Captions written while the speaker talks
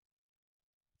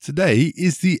Today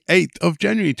is the 8th of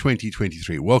January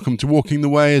 2023. Welcome to Walking the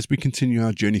Way as we continue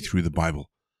our journey through the Bible.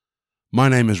 My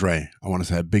name is Ray. I want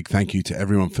to say a big thank you to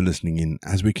everyone for listening in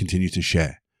as we continue to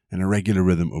share in a regular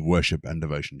rhythm of worship and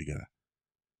devotion together.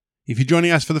 If you're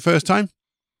joining us for the first time,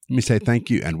 let me say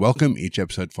thank you and welcome. Each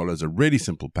episode follows a really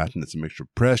simple pattern. It's a mixture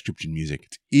of prayer, scripture, and music.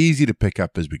 It's easy to pick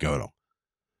up as we go along.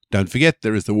 Don't forget,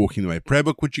 there is the Walking the Way prayer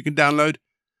book, which you can download.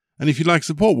 And if you'd like to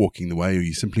support Walking the Way or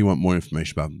you simply want more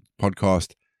information about the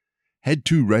podcast, head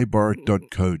to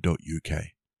rayborrett.co.uk.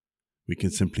 We can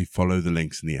simply follow the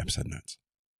links in the episode notes.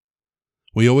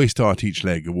 We always start each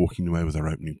leg of Walking the Way with our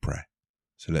opening prayer.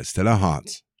 So let's still our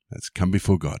hearts. Let's come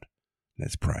before God.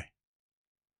 Let's pray.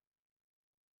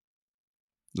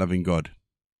 Loving God,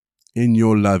 in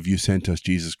your love you sent us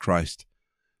Jesus Christ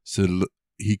so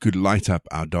he could light up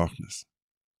our darkness.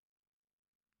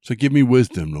 So give me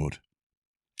wisdom, Lord,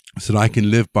 so that I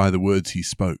can live by the words he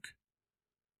spoke.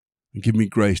 And give me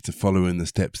grace to follow in the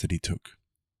steps that he took.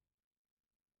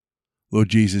 Lord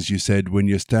Jesus, you said, when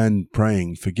you stand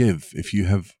praying, forgive if you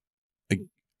have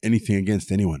anything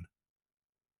against anyone.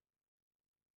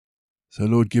 So,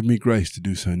 Lord, give me grace to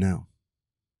do so now.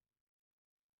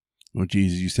 Lord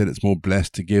Jesus, you said it's more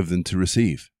blessed to give than to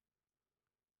receive.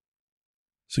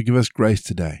 So give us grace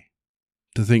today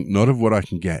to think not of what I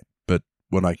can get, but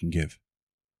what I can give.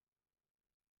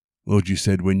 Lord, you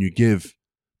said, when you give,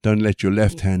 don't let your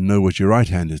left hand know what your right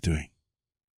hand is doing.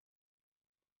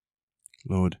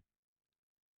 Lord,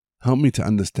 help me to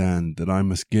understand that I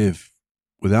must give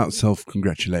without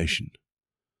self-congratulation,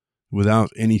 without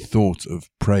any thought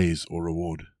of praise or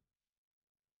reward.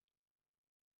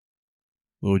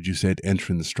 Lord, you said,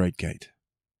 enter in the straight gate.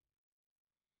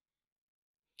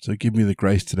 So give me the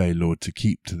grace today, Lord, to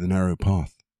keep to the narrow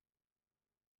path.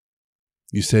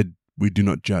 You said, we do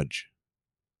not judge.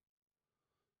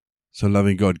 So,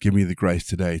 loving God, give me the grace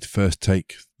today to first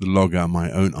take the log out of my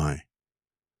own eye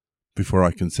before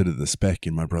I consider the speck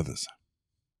in my brother's.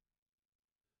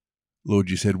 Lord,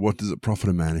 you said, what does it profit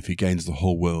a man if he gains the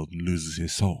whole world and loses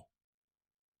his soul?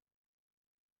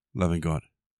 Loving God,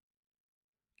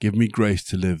 give me grace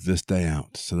to live this day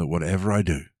out so that whatever I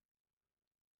do,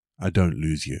 I don't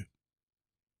lose you.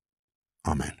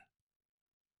 Amen.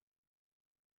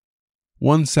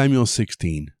 1 Samuel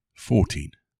 16:14.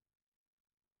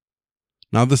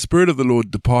 Now the Spirit of the Lord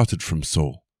departed from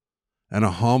Saul, and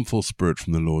a harmful spirit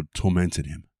from the Lord tormented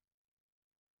him.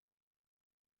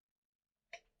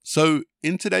 So,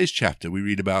 in today's chapter, we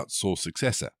read about Saul's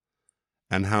successor,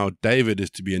 and how David is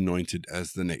to be anointed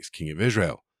as the next king of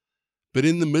Israel. But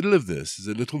in the middle of this is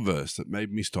a little verse that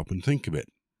made me stop and think a bit.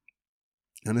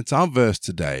 And it's our verse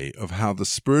today of how the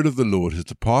Spirit of the Lord has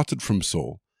departed from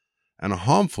Saul, and a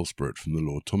harmful spirit from the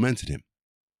Lord tormented him.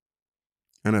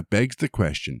 And it begs the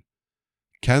question,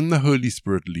 can the Holy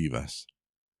Spirit leave us?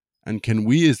 And can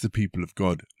we as the people of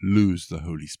God lose the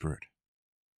Holy Spirit?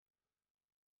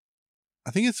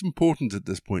 I think it's important at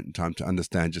this point in time to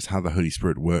understand just how the Holy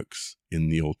Spirit works in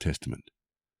the Old Testament.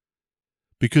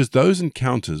 Because those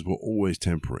encounters were always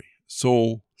temporary.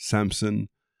 Saul, Samson,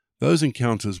 those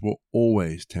encounters were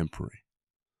always temporary.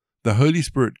 The Holy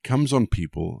Spirit comes on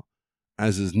people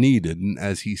as is needed and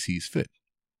as he sees fit.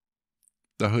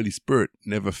 The Holy Spirit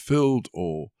never filled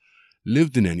or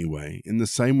lived in any way in the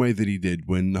same way that he did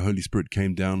when the Holy Spirit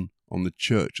came down on the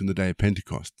church on the day of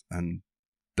Pentecost and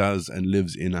does and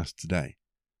lives in us today.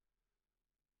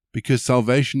 Because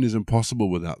salvation is impossible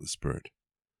without the Spirit,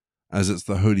 as it's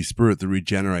the Holy Spirit that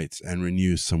regenerates and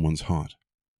renews someone's heart.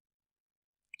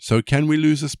 So can we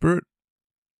lose the Spirit?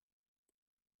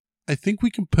 I think we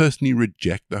can personally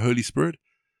reject the Holy Spirit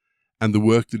and the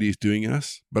work that he is doing in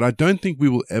us, but I don't think we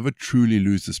will ever truly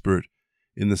lose the Spirit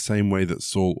in the same way that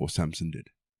Saul or Samson did.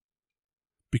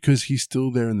 Because he's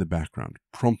still there in the background,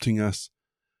 prompting us,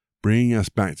 bringing us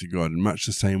back to God in much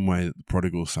the same way that the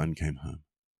prodigal son came home.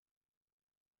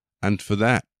 And for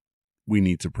that, we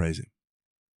need to praise him.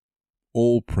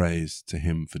 All praise to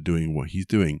him for doing what he's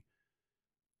doing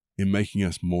in making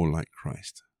us more like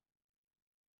Christ.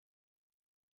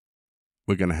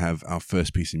 We're going to have our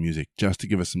first piece of music just to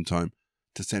give us some time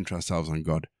to center ourselves on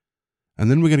God. And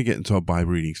then we're going to get into our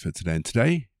Bible readings for today. And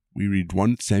today, we read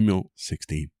 1 Samuel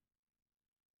 16.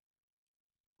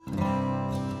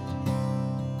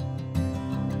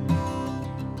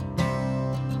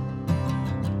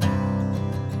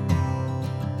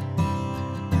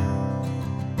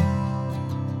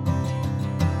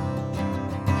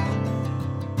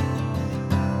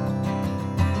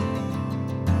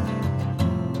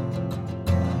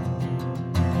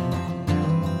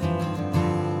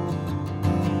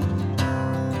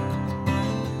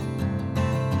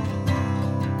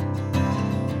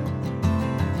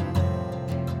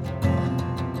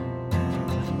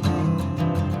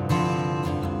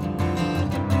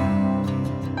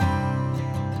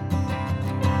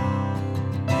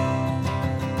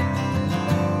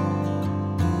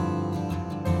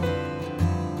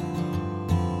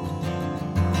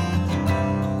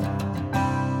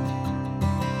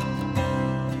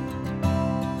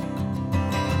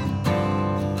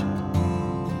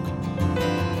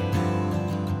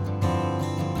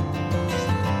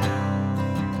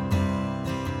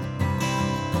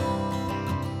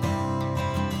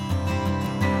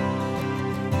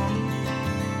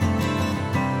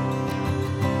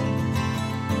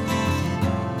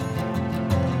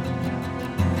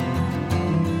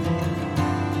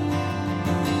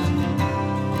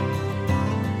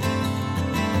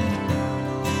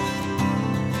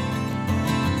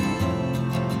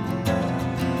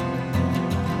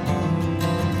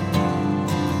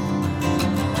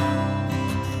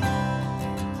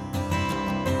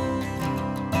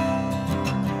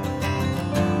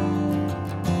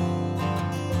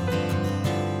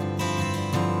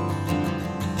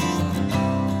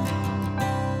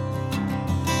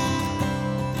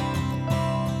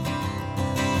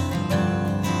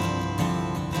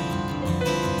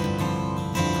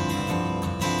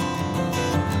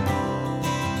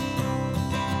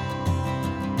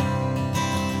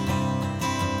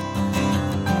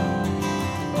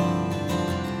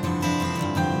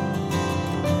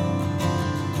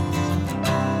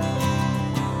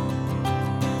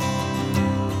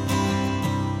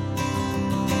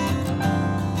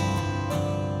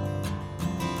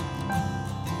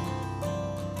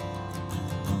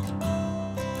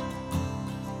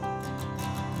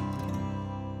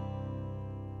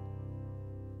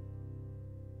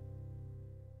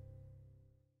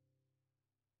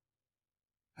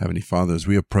 Heavenly Father, as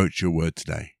we approach your word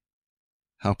today,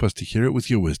 help us to hear it with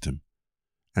your wisdom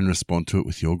and respond to it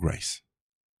with your grace.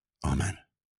 Amen.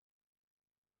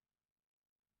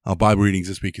 Our Bible readings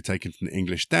this week are taken from the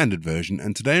English Standard Version,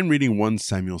 and today I'm reading 1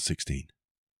 Samuel 16.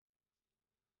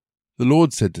 The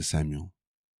Lord said to Samuel,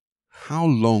 "How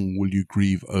long will you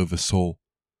grieve over Saul,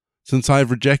 since I have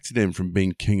rejected him from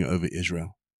being king over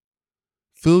Israel?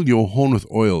 Fill your horn with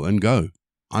oil and go.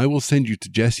 I will send you to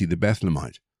Jesse the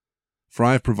Bethlehemite, for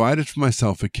I have provided for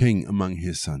myself a king among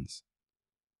his sons."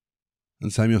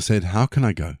 And Samuel said, "How can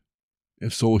I go?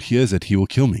 If Saul hears it, he will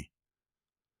kill me."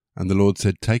 And the Lord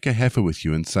said, "Take a heifer with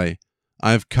you and say,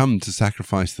 I have come to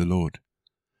sacrifice the Lord.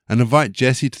 And invite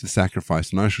Jesse to the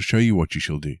sacrifice, and I shall show you what you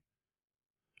shall do.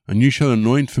 And you shall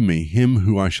anoint for me him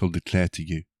who I shall declare to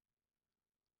you."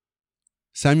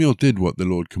 Samuel did what the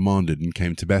Lord commanded and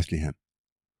came to Bethlehem.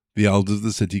 The elders of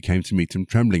the city came to meet him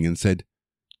trembling and said,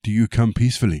 "Do you come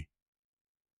peacefully?"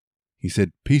 He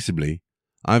said, "Peaceably,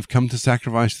 I have come to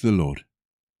sacrifice to the Lord.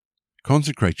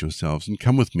 Consecrate yourselves and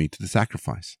come with me to the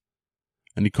sacrifice."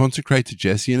 And he consecrated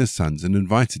Jesse and his sons and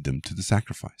invited them to the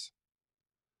sacrifice.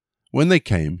 When they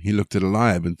came, he looked at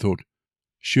Eliab and thought,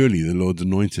 "Surely the Lord's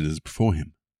anointed is before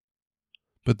him."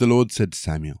 But the Lord said to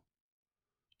Samuel,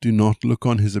 "Do not look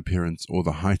on his appearance or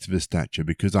the height of his stature,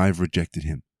 because I have rejected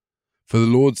him. For the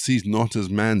Lord sees not as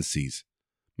man sees.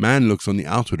 Man looks on the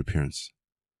outward appearance,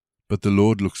 but the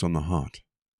Lord looks on the heart."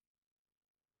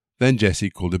 Then Jesse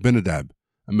called Abinadab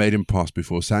and made him pass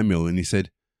before Samuel, and he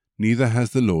said, "Neither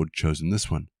has the Lord chosen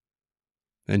this one."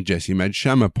 Then Jesse made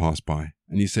Shammah pass by,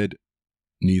 and he said,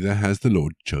 "Neither has the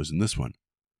Lord chosen this one."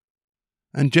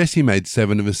 And Jesse made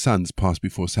 7 of his sons pass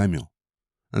before Samuel.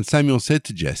 And Samuel said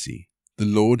to Jesse, "The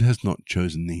Lord has not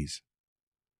chosen these."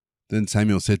 Then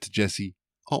Samuel said to Jesse,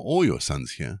 "Are all your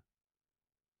sons here?"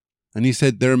 And he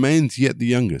said, "There remains yet the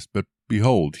youngest, but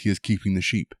behold, he is keeping the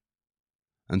sheep."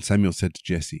 And Samuel said to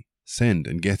Jesse, "Send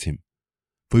and get him,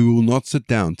 for we will not sit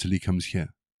down till he comes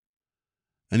here."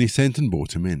 And he sent and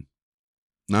brought him in.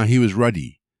 Now he was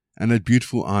ruddy, and had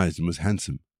beautiful eyes, and was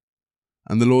handsome.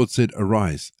 And the Lord said,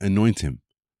 "Arise, anoint him,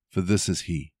 for this is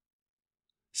he."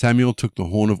 Samuel took the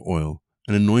horn of oil,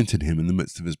 and anointed him in the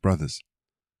midst of his brothers.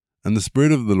 And the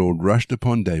Spirit of the Lord rushed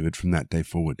upon David from that day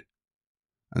forward.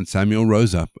 And Samuel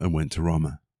rose up and went to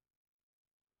Ramah.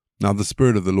 Now the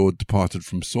Spirit of the Lord departed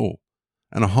from Saul,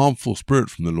 and a harmful spirit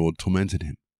from the Lord tormented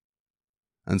him.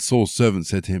 And Saul's servant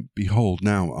said to him, "Behold,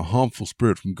 now a harmful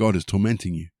spirit from God is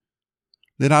tormenting you.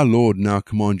 Let our Lord now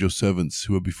command your servants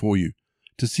who are before you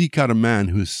to seek out a man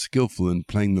who is skillful in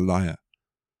playing the lyre.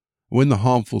 When the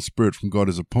harmful spirit from God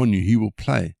is upon you, he will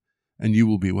play, and you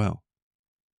will be well."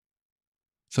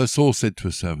 So Saul said to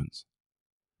his servants,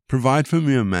 "Provide for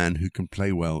me a man who can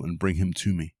play well, and bring him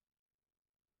to me."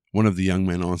 One of the young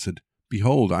men answered,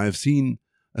 "Behold, I have seen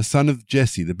a son of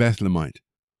Jesse the Bethlehemite,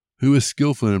 who is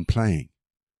skillful in playing,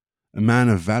 a man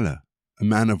of valor, a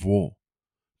man of war,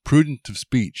 prudent of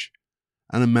speech,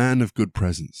 and a man of good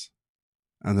presence,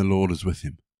 and the Lord is with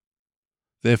him."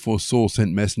 Therefore Saul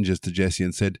sent messengers to Jesse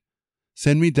and said,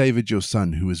 "Send me David your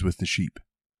son, who is with the sheep."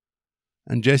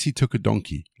 And Jesse took a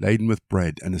donkey laden with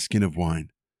bread and a skin of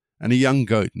wine, and a young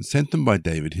goat, and sent them by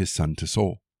David his son to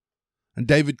Saul. And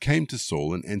David came to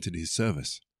Saul and entered his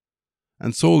service.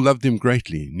 And Saul loved him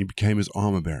greatly, and he became his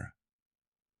armor-bearer.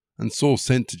 And Saul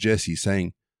sent to Jesse,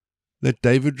 saying, "Let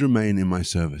David remain in my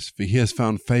service, for he has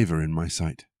found favor in my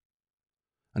sight."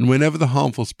 And whenever the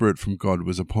harmful spirit from God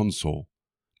was upon Saul,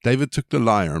 David took the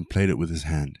lyre and played it with his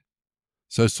hand.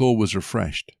 So Saul was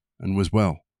refreshed and was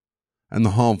well, and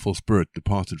the harmful spirit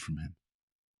departed from him.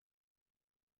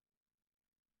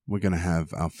 We're going to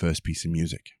have our first piece of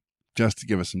music, just to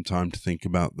give us some time to think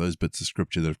about those bits of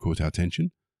scripture that have caught our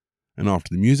attention. And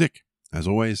after the music, as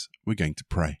always, we're going to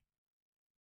pray.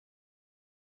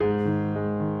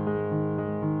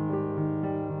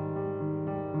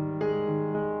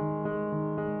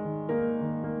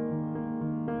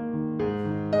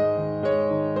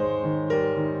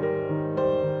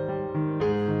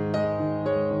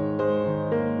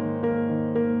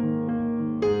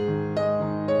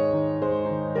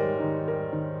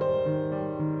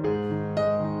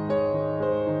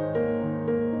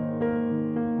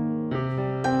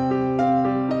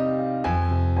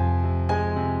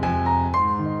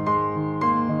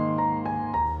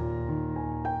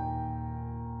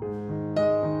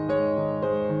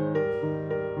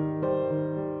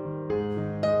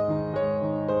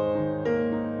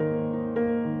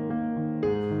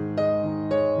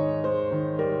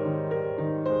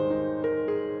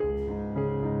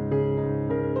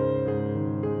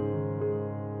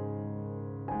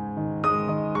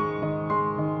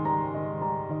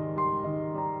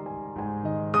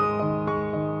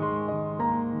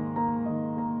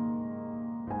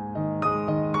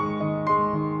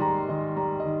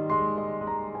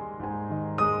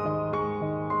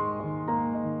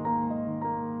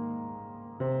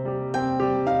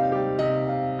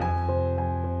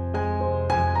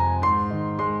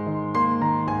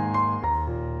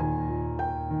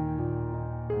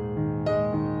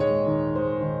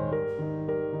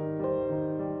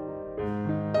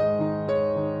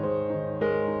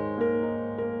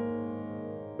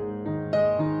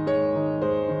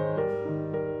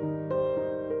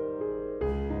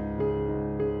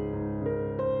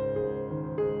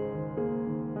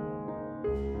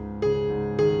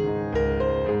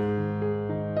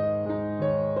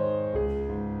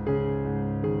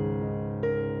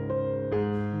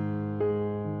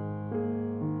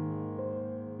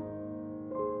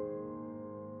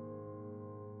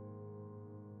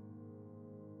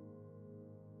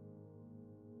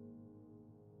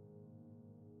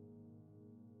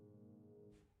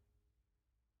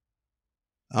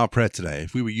 Our prayer today,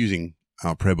 if we were using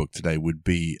our prayer book today, would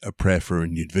be a prayer for a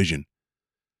renewed vision.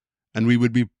 And we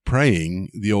would be praying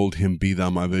the old hymn, Be Thou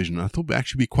My Vision. I thought it would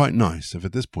actually be quite nice if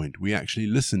at this point we actually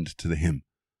listened to the hymn,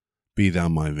 Be Thou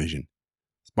My Vision.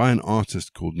 It's by an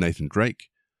artist called Nathan Drake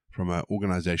from an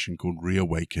organization called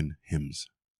Reawaken Hymns.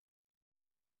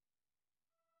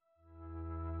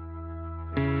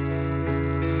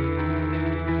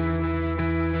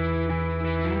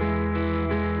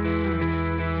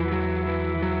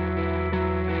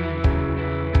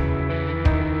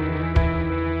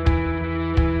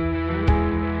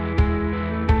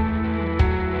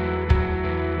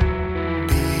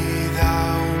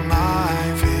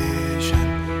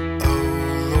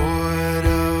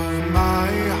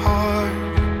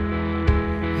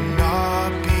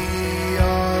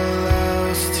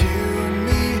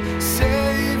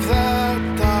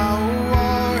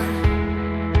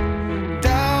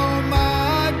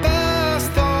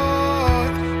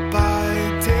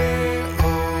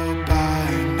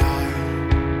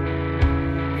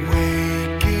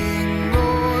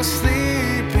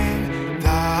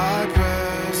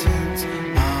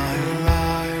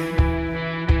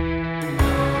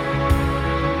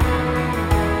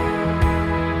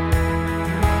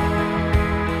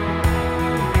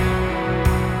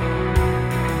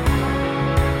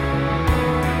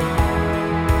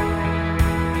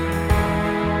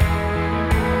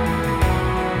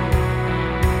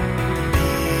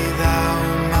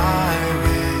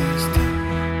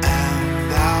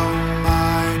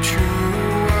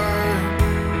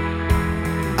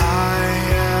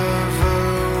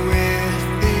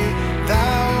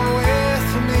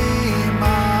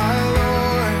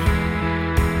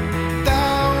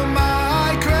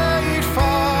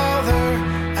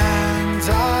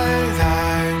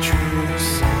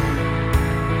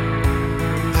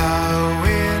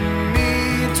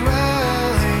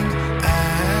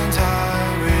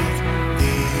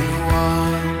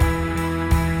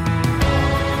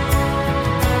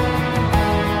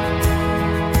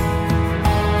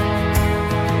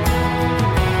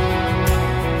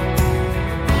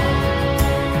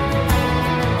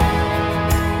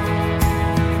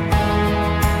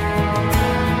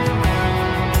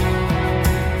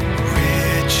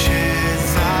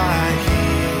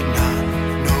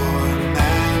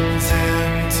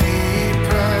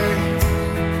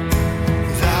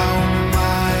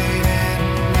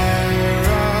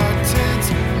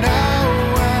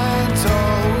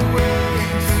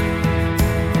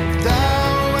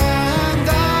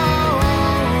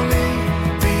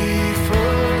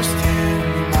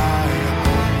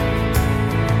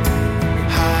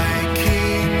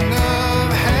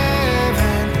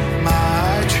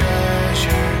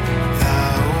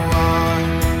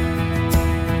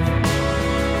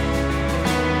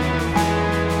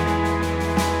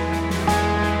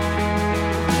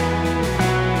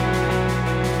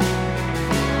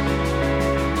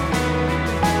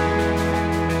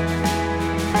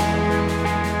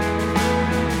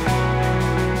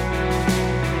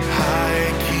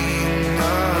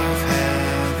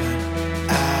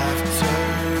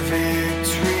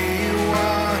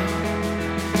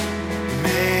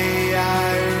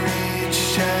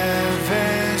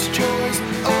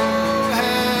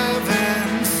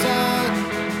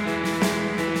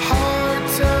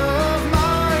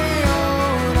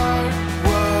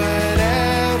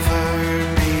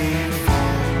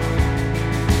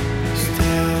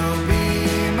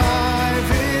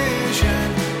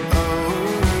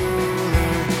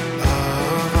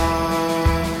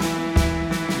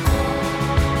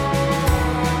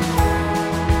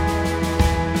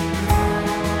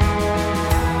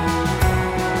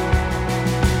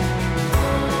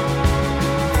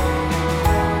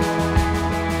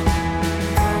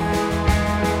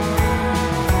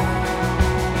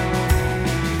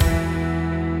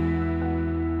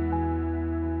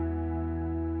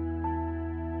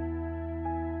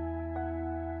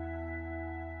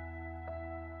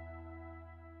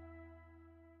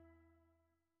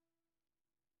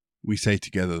 We say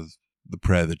together the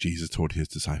prayer that Jesus taught his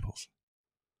disciples.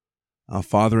 Our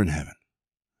Father in heaven,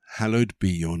 hallowed be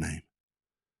your name.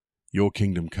 Your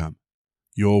kingdom come,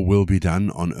 your will be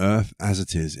done on earth as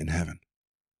it is in heaven.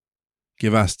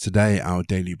 Give us today our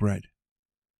daily bread.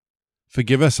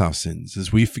 Forgive us our sins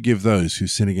as we forgive those who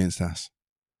sin against us.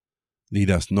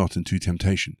 Lead us not into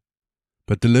temptation,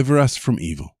 but deliver us from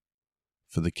evil.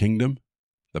 For the kingdom,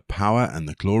 the power, and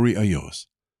the glory are yours,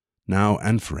 now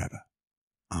and forever.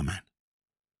 Amen.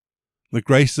 The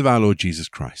grace of our Lord Jesus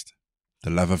Christ, the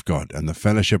love of God, and the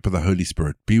fellowship of the Holy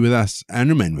Spirit be with us and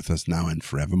remain with us now and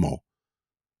forevermore.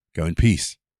 Go in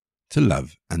peace to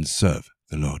love and serve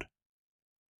the Lord.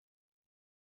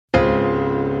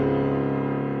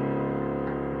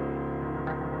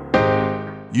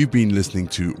 You've been listening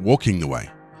to Walking the Way.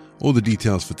 All the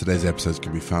details for today's episodes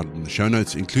can be found in the show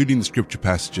notes, including the scripture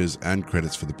passages and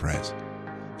credits for the prayers.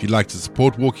 If you'd like to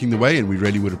support Walking the Way, and we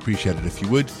really would appreciate it if you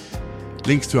would,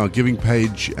 links to our giving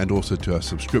page and also to our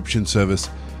subscription service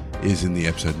is in the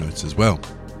episode notes as well.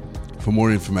 For more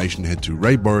information, head to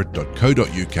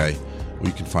rayborrett.co.uk, or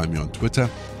you can find me on Twitter,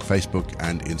 Facebook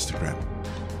and Instagram.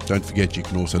 Don't forget you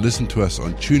can also listen to us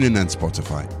on TuneIn and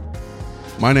Spotify.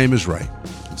 My name is Ray,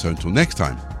 and so until next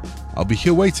time, I'll be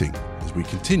here waiting as we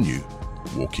continue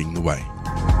walking the way.